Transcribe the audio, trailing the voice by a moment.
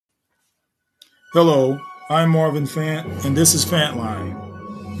Hello, I'm Marvin Fant, and this is Fantline,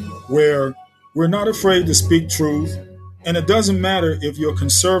 where we're not afraid to speak truth, and it doesn't matter if you're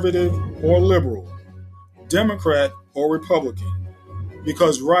conservative or liberal, Democrat or Republican,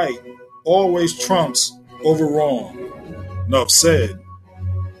 because right always trumps over wrong. Enough said.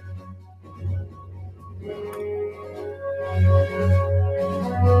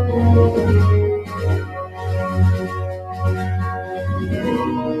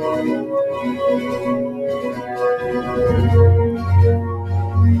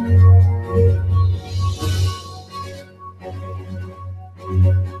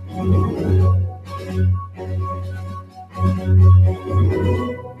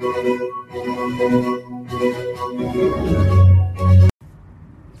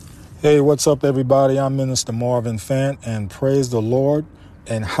 Hey, what's up, everybody? I'm Minister Marvin Fant, and praise the Lord.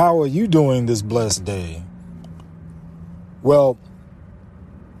 And how are you doing this blessed day? Well,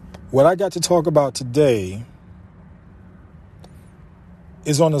 what I got to talk about today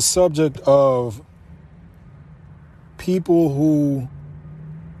is on the subject of people who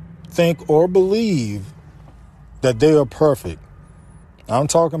think or believe that they are perfect. I'm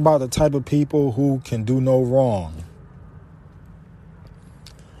talking about the type of people who can do no wrong.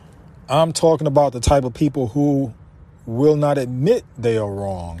 I'm talking about the type of people who will not admit they are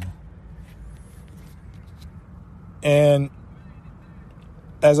wrong. And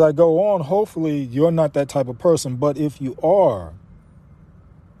as I go on, hopefully you're not that type of person. But if you are,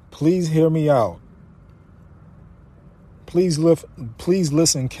 please hear me out. Please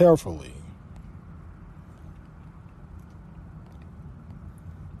listen carefully.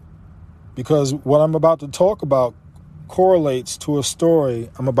 Because what I'm about to talk about correlates to a story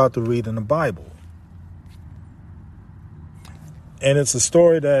I'm about to read in the Bible. And it's a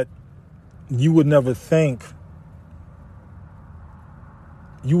story that you would never think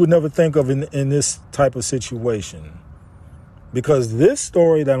of in this type of situation. Because this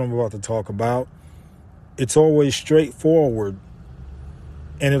story that I'm about to talk about, it's always straightforward,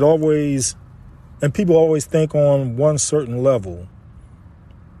 and people always think on one certain level.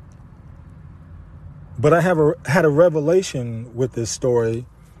 But I had a revelation with this story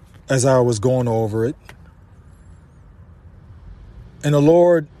as I was going over it. And the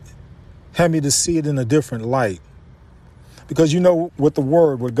Lord had me to see it in a different light. Because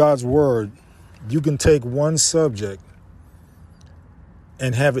with God's word, you can take one subject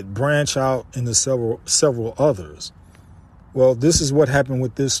and have it branch out into several others. Well, this is what happened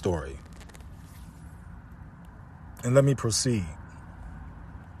with this story. And let me proceed.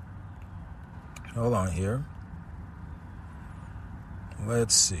 Hold on here.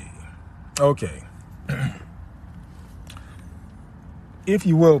 Let's see. Okay. If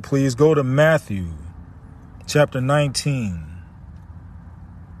you will, please go to Matthew chapter 19,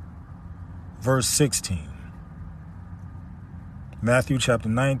 verse 16. Matthew chapter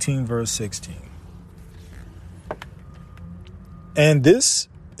 19, verse 16. And this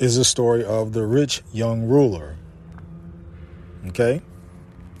is a story of the rich young ruler. Okay?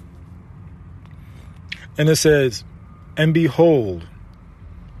 And it says, and behold,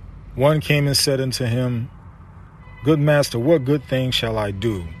 one came and said unto him, Good master, what good thing shall I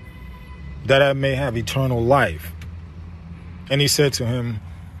do, that I may have eternal life? And he said to him,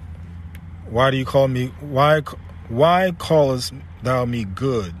 Why do you call me? Why callest thou me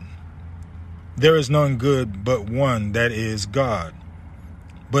good? There is none good but one, that is God.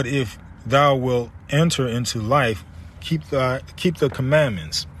 But if thou wilt enter into life, keep the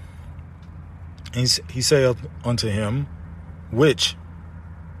commandments. And he saith unto him, Which?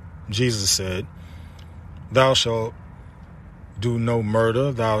 Jesus said, Thou shalt do no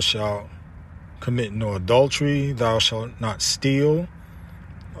murder, thou shalt commit no adultery, thou shalt not steal,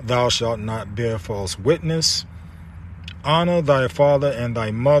 thou shalt not bear false witness, honor thy father and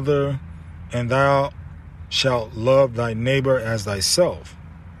thy mother, and thou shalt love thy neighbor as thyself.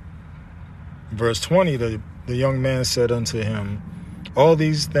 Verse 20, the young man said unto him, All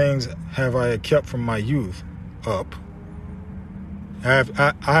these things have I kept from my youth up. I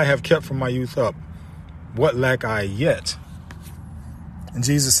have kept from my youth up. What lack I yet? And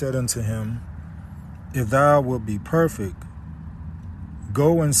Jesus said unto him, If thou wilt be perfect,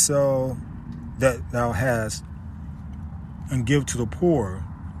 go and sell that thou hast, and give to the poor,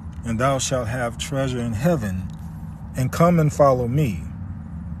 and thou shalt have treasure in heaven, and come and follow me.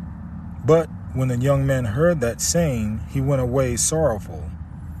 But when the young man heard that saying, he went away sorrowful,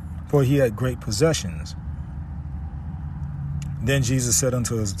 for he had great possessions. Then Jesus said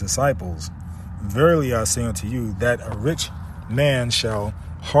unto his disciples, Verily I say unto you, that a rich man shall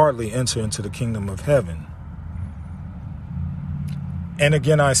hardly enter into the kingdom of heaven. And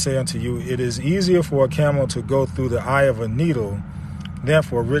again, I say unto you, it is easier for a camel to go through the eye of a needle than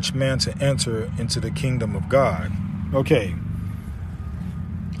for a rich man to enter into the kingdom of God. Okay.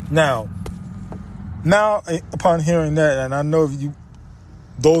 Now, upon hearing that, and I know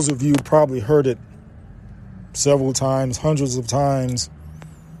those of you probably heard it several times, hundreds of times,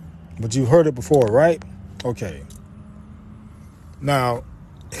 but you heard it before, right? Okay. Now,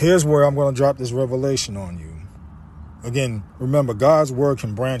 here's where I'm going to drop this revelation on you. Again, remember, God's word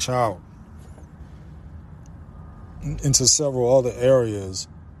can branch out into several other areas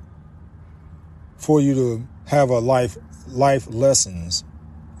for you to have a life lessons.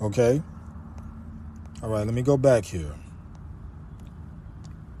 Okay? All right, let me go back here.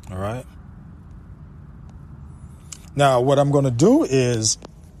 All right? Now, what I'm going to do is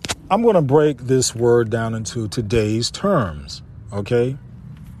I'm going to break this word down into today's terms. Okay?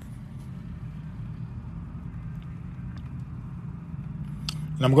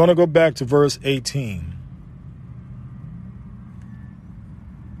 And I'm going to go back to verse 18.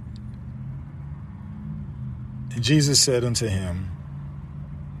 And Jesus said unto him,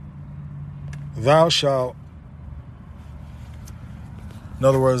 thou shalt, in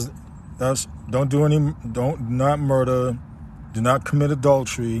other words, don't not murder, do not commit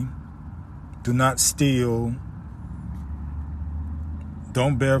adultery, do not steal,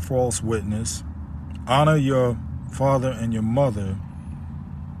 don't bear false witness, honor your father and your mother,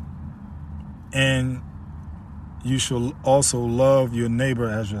 and you shall also love your neighbor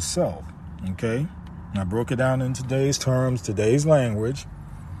as yourself. Okay? I broke it down in today's terms, today's language.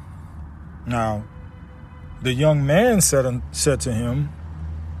 Now, the young man said to him,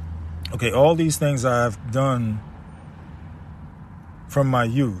 okay, all these things I have done from my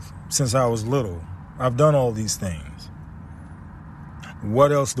youth, since I was little. I've done all these things.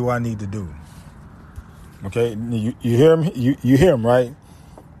 What else do I need to do? Okay, you hear him? You hear him, right?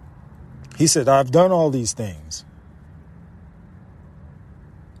 He said, I've done all these things.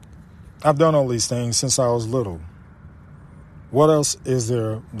 I've done all these things since I was little. What else is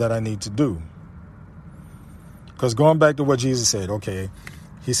there that I need to do? Because going back to what Jesus said, okay,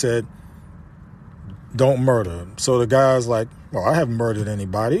 he said, don't murder. So the guy's like, well, I haven't murdered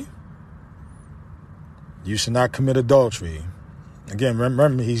anybody. You should not commit adultery. Again,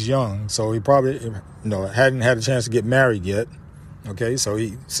 remember, he's young, so he probably, hadn't had a chance to get married yet. Okay, so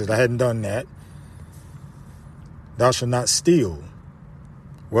he said, I hadn't done that. Thou shalt not steal.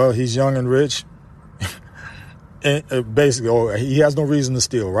 Well, he's young and rich. And basically, he has no reason to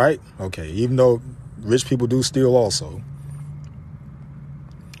steal, right? Okay, even though rich people do steal also.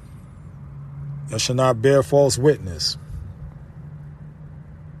 Thou shalt not bear false witness.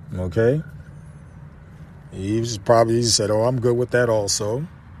 Okay? He said, I'm good with that also.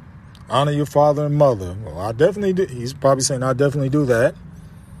 Honor your father and mother. Well, I definitely do. He's probably saying, I definitely do that.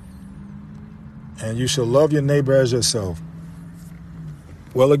 And you shall love your neighbor as yourself.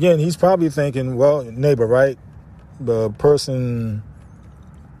 Well, again, he's probably thinking, well, neighbor, right? The person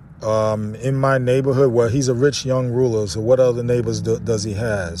in my neighborhood, well, he's a rich young ruler, so what other neighbors does he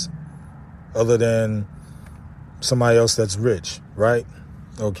has other than somebody else that's rich, right?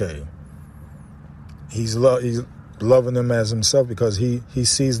 Okay. He's loving them as himself because he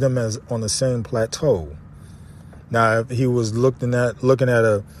sees them as on the same plateau. Now, if he was looking at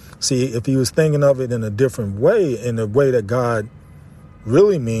if he was thinking of it in a different way, in the way that God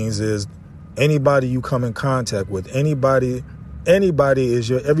really means is anybody you come in contact with, everybody is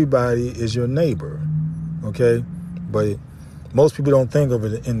your neighbor. Okay? But most people don't think of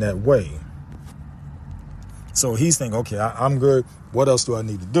it in that way. So he's thinking, okay, I'm good. What else do I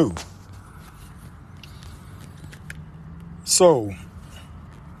need to do? So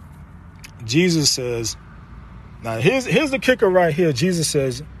Jesus says, now here's the kicker right here. Jesus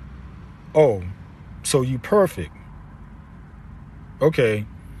says, oh, so you perfect. Okay,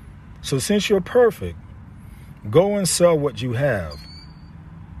 so since you're perfect, go and sell what you have.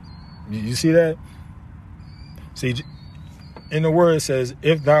 You see that? See, in the word it says,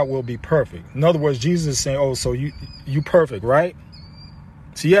 if thou will be perfect. In other words, Jesus is saying, oh, so you perfect, right?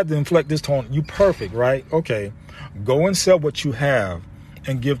 So you have to inflect this tone. You perfect, right? Okay, go and sell what you have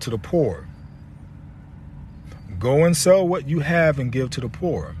and give to the poor. Go and sell what you have and give to the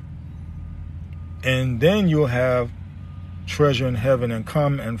poor. And then you'll have treasure in heaven, and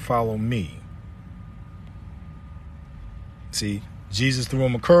come and follow me. See, Jesus threw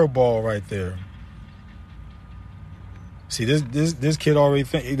him a curveball right there. See, this kid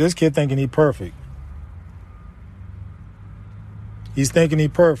thinking he perfect. He's thinking he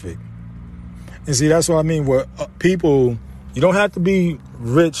perfect. And see, that's what I mean. Where people, you don't have to be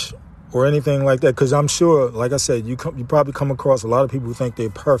rich or anything like that. Because I'm sure, like I said, you probably come across a lot of people who think they're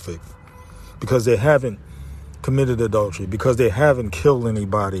perfect because they haven't committed adultery, because they haven't killed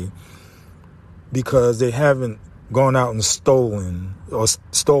anybody, because they haven't gone out and stolen or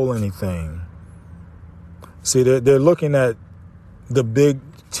stole anything. See, they're looking at the big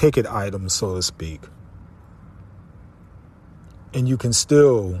ticket items, so to speak. And you can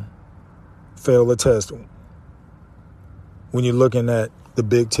still fail the test when you're looking at the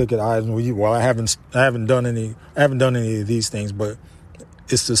big ticket items. Well, I haven't done any of these things, but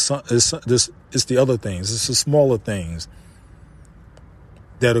it's the other things. It's the smaller things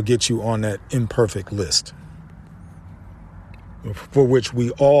that'll get you on that imperfect list, for which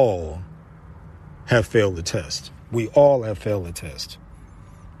we all have failed the test. We all have failed the test.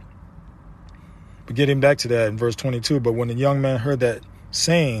 But getting back to that in verse 22, but when the young man heard that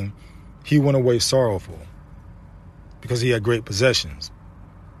saying, he went away sorrowful, because he had great possessions.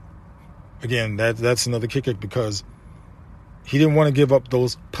 Again, that's another kicker, because he didn't want to give up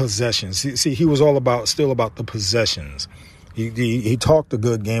those possessions. See, he was still about the possessions. He talked a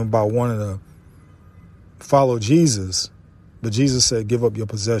good game about wanting to follow Jesus, but Jesus said, give up your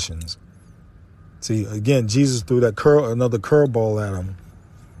possessions. See, again, Jesus threw another curveball at him,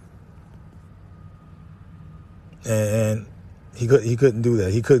 and he couldn't do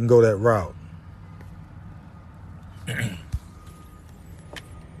that. He couldn't go that route.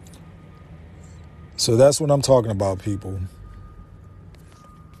 So that's what I'm talking about, people.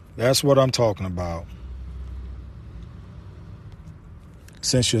 That's what I'm talking about.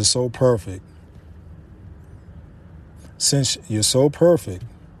 Since you're so perfect,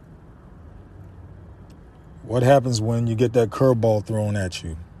 what happens when you get that curveball thrown at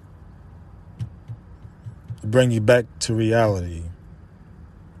you? To bring you back to reality.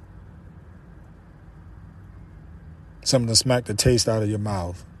 Something to smack the taste out of your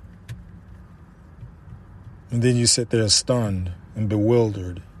mouth. And then you sit there stunned and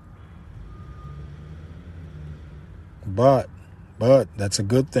bewildered. But that's a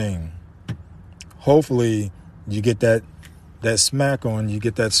good thing. Hopefully you get that smack on, you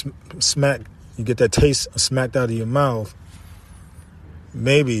get that smack, you get that taste smacked out of your mouth.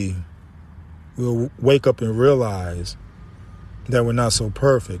 Maybe we'll wake up and realize that we're not so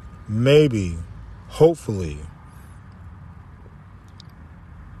perfect. Maybe, hopefully,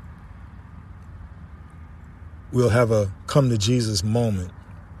 we'll have a come to Jesus moment.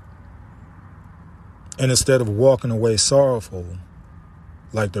 And instead of walking away sorrowful,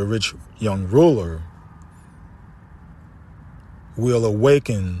 like the rich young ruler, we'll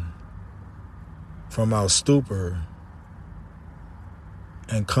awaken from our stupor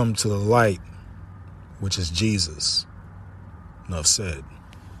and come to the light, which is Jesus. Enough said.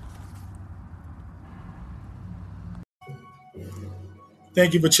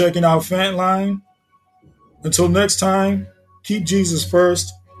 Thank you for checking out Fantline. Until next time, keep Jesus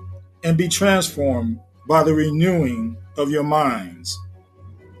first and be transformed by the renewing of your minds.